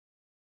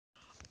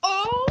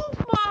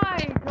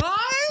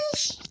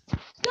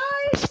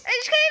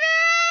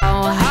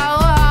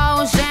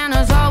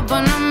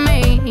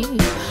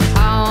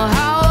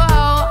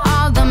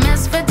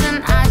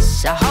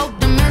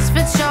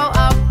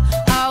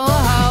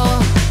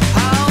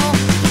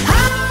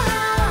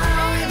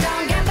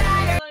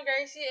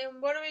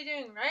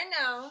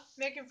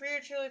making for your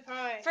chili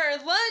pie. For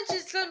lunch,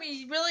 it's gonna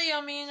be really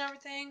yummy and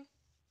everything.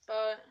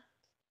 But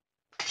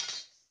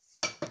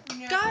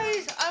Yeah.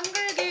 guys, I'm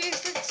gonna give you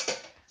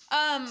this.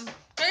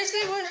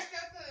 Basically,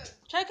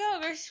 check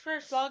out Grace's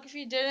first vlog if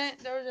you didn't.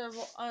 There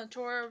was a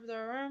tour of the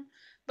room.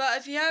 But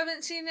if you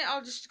haven't seen it,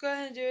 I'll just go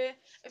ahead and do it.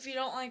 If you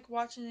don't like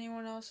watching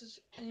anyone else's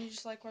and you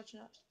just like watching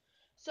us.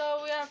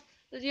 So we have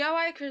the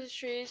DIY Christmas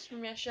trees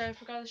from yesterday. I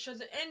forgot to show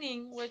the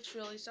ending, which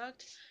really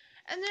sucked.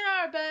 And then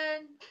our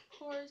bed, of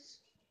course.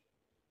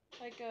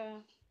 Like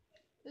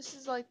this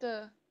is like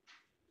the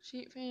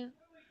sheet fan.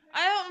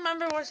 I don't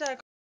remember what's that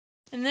called.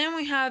 And then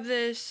we have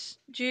this.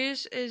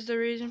 Jesus is the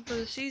reason for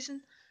the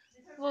season.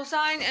 Little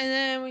sign, and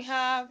then we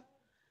have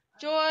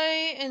joy,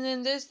 and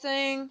then this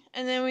thing,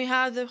 and then we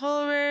have the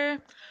polar,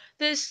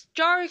 this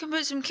jar we can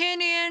put some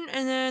candy in,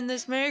 and then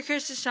this Merry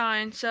Christmas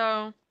sign.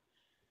 So,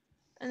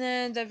 and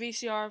then the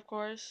VCR, of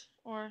course,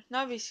 or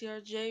not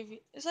VCR,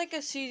 JV. It's like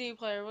a CD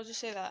player. We'll just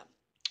say that.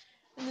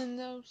 And then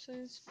those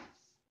things,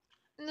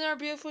 and then our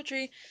beautiful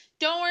tree.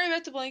 Don't worry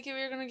about the blanket.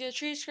 We're gonna get a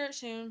tree skirt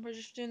soon. We're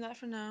just doing that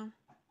for now.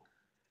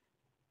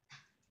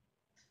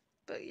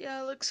 But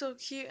yeah, it looks so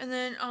cute. And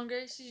then on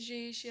Gracie's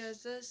G, she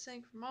has this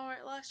thing from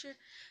Walmart last year.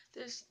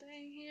 This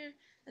thing here.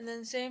 And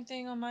then same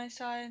thing on my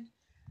side.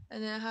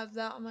 And then I have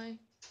that on my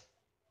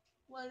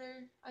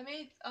letter. I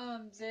made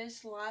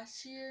this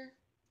last year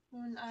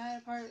when I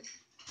had a part.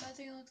 That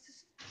thing looks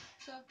this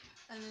stuff.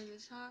 And then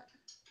this hat.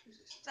 There's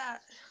just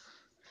that.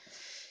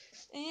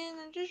 And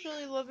I'm just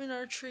really loving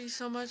our tree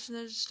so much. And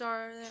there's a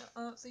star there.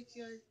 I don't think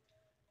you guys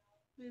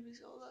maybe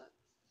saw that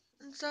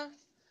and stuff.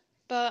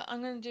 But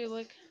I'm gonna do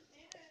like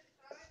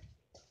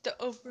the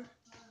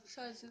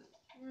oversized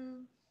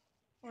room.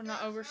 Or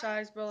not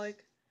oversized, but like,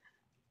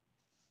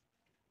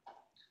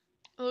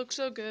 it looks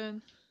so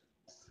good.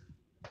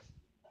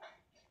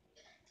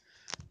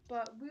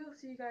 But we will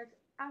see you guys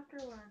after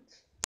lunch.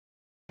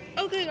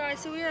 Okay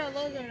guys, so we are at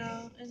Lowe's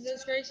now, and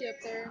there's Gracie up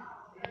there.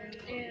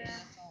 And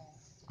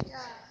yeah,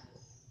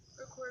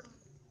 recording.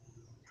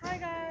 Hi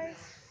guys.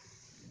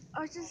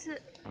 I was just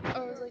I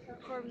was like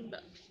recording,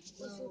 but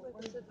let's see if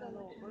I can sit down.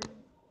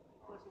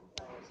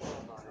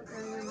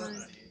 Okay, never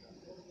mind.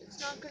 It's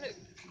not gonna.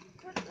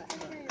 What the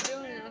heck are you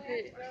doing?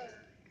 Okay.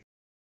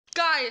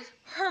 Guys,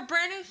 her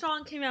brand new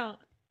song came out.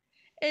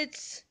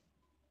 It's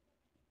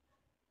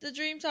the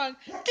dream song.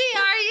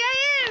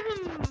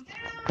 D-R-E-A-M!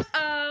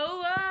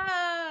 Oh,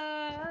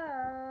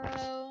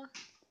 oh,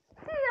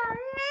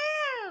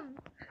 D-R-E-A-M!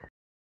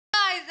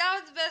 Guys, that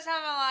was the best time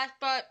of my life,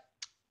 but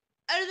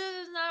other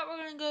than that, we're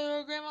going to go to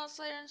our grandma's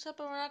later and stuff,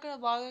 but we're not going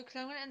to vlog it, because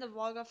I'm going to end the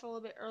vlog off a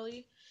little bit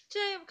early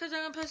today, because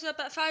I'm going to post it up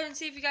at 5 and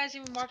see if you guys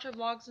even watch our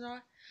vlogs or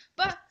not.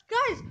 But,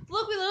 guys,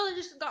 look, we literally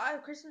just got a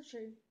Christmas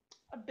tree.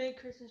 A big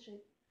Christmas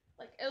tree.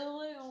 Like, it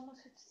literally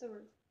almost hits the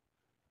roof.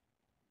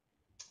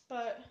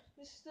 But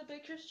this is the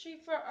big Christmas tree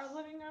for our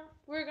living room.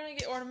 We're gonna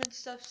get ornament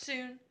stuff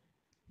soon,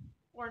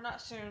 or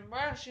not soon. We're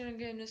actually gonna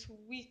get them this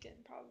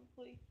weekend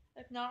probably.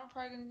 If not, we're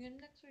probably gonna get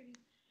them next weekend.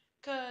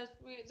 Cause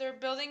they're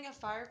building a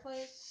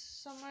fireplace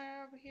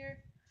somewhere over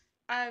here.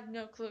 I have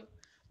no clue.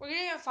 We're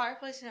getting a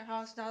fireplace in our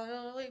house now. They're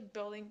literally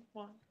building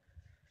one.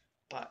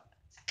 But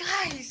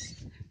guys,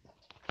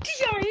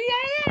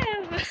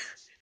 D-R-E-I-M.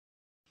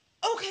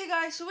 Okay,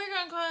 guys, so we're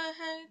gonna go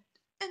ahead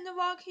and the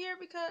vlog here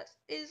because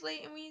it is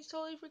late and we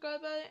totally forgot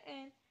about it.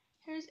 And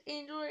here's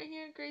Angel right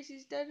here.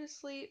 Gracie's dead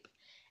asleep,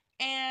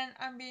 and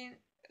I'm being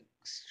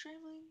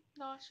extremely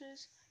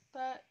nauseous.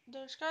 But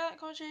the Scarlet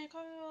Country,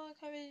 comment below,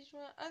 what you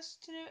want us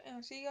to do, and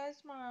we'll see you guys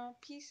tomorrow.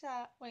 Peace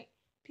out. Wait,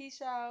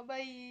 peace out.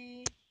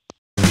 Bye.